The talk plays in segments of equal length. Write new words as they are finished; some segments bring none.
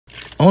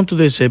On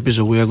today's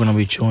episode, we are going to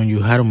be showing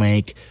you how to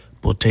make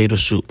potato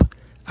soup,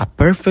 a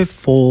perfect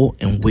fall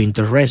and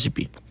winter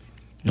recipe.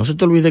 No se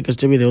te olvide que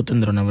este video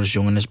tendrá una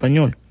versión en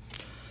español.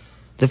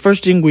 The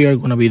first thing we are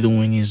going to be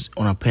doing is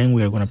on a pan,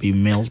 we are going to be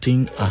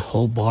melting a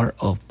whole bar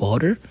of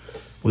butter.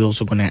 We're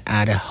also going to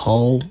add a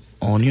whole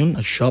onion,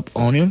 a chopped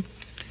onion,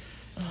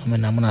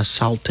 and I'm going to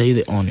saute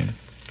the onion.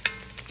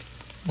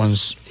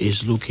 Once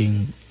it's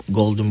looking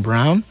golden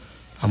brown,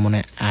 I'm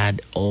going to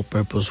add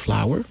all-purpose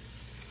flour.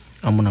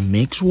 I'm going to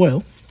mix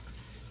well.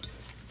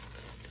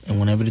 And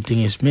when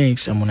everything is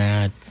mixed, I'm going to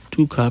add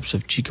 2 cups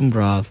of chicken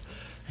broth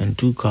and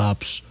 2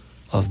 cups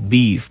of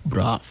beef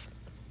broth.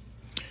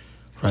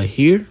 Right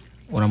here,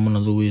 what I'm going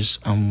to do is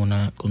I'm going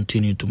to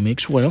continue to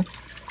mix well.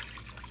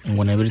 And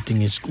when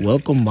everything is well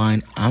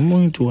combined, I'm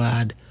going to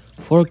add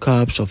 4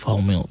 cups of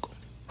whole milk.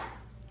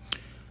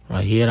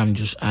 Right here, I'm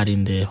just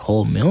adding the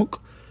whole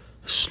milk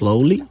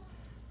slowly.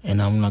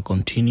 And I'm going to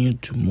continue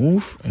to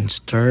move and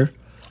stir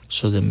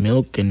so the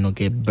milk cannot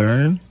get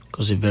burned,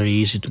 because it's very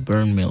easy to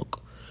burn milk.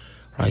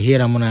 Right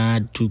here, I'm going to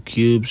add 2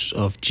 cubes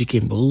of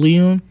chicken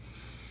bouillon.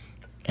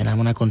 And I'm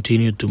going to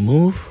continue to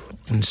move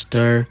and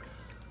stir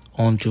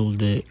until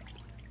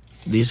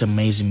this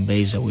amazing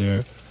base that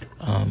we're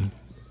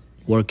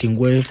working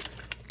with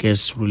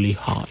gets really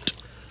hot.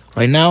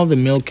 Right now, the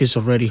milk is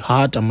already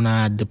hot. I'm going to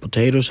add the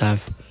potatoes.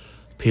 I've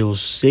peeled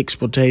 6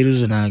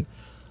 potatoes and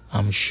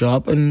I'm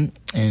chopping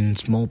in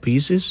small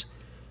pieces.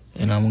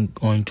 And I'm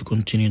going to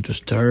continue to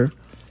stir.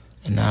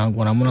 And now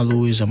what I'm going to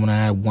do is I'm going to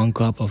add 1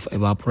 cup of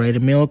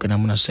evaporated milk, and I'm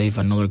going to save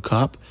another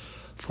cup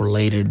for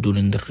later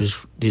during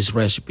this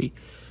recipe.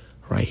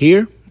 Right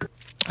here,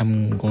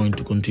 I'm going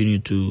to continue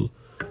to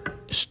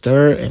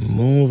stir and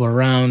move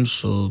around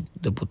so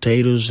the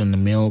potatoes and the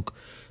milk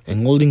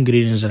and all the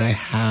ingredients that I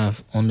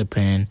have on the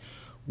pan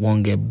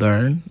won't get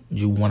burned.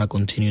 You want to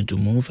continue to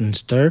move and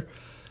stir.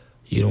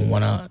 You don't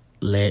want to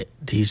let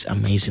this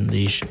amazing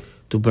dish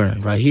to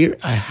burn. Right here,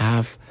 I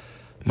have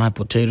my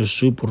potato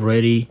soup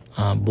already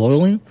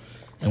boiling,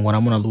 and what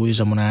I'm gonna do is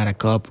I'm gonna add a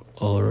cup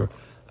or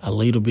a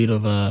little bit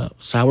of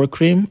sour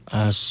cream,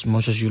 as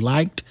much as you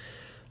liked.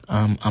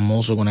 I'm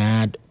also gonna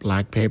add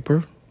black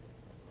pepper,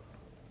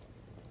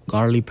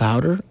 garlic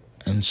powder,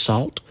 and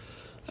salt.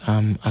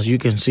 As you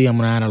can see, I'm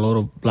gonna add a lot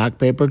of black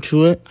pepper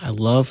to it. I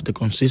love the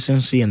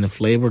consistency and the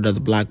flavor that the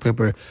black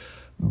pepper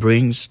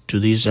brings to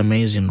this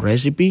amazing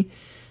recipe,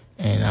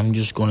 and I'm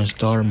just gonna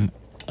start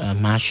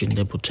mashing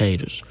the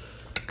potatoes.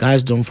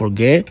 Guys, don't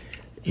forget,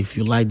 if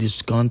you like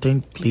this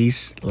content,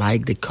 please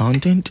like the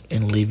content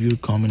and leave your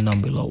comment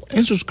down below.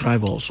 And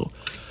subscribe also.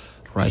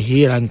 Right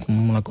here, I'm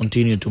going to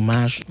continue to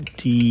mash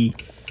the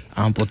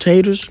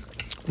potatoes.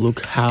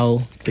 Look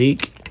how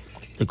thick,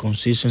 the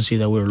consistency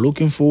that we're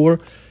looking for.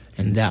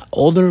 And that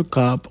other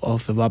cup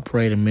of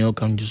evaporated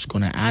milk, I'm just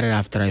going to add it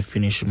after I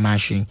finish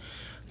mashing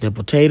the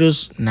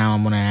potatoes. Now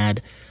I'm going to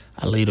add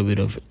a little bit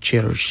of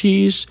cheddar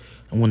cheese.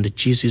 And when the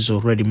cheese is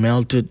already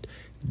melted,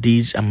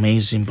 this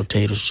amazing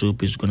potato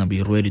soup is going to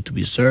be ready to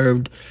be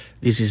served.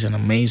 This is an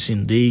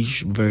amazing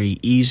dish, very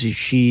easy,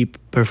 cheap,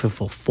 perfect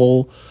for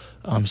fall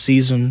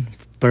season,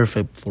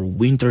 perfect for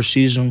winter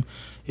season.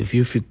 If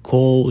you feel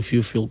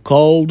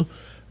cold,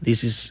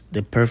 this is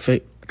the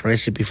perfect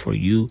recipe for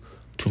you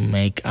to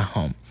make at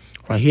home.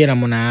 Right here, I'm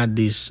going to add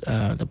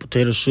the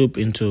potato soup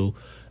into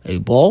a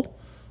bowl.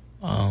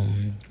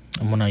 I'm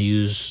going to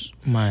use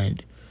my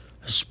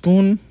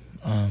spoon.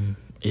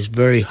 It's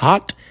very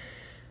hot.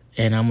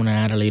 And I'm going to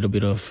add a little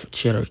bit of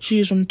cheddar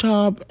cheese on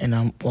top. And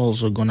I'm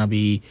also going to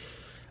be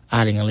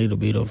adding a little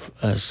bit of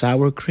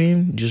sour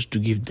cream just to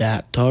give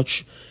that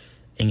touch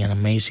and an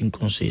amazing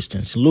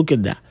consistency. Look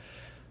at that.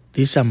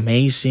 This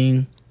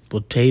amazing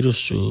potato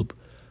soup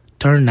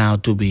turned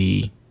out to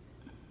be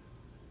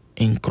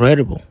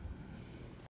incredible.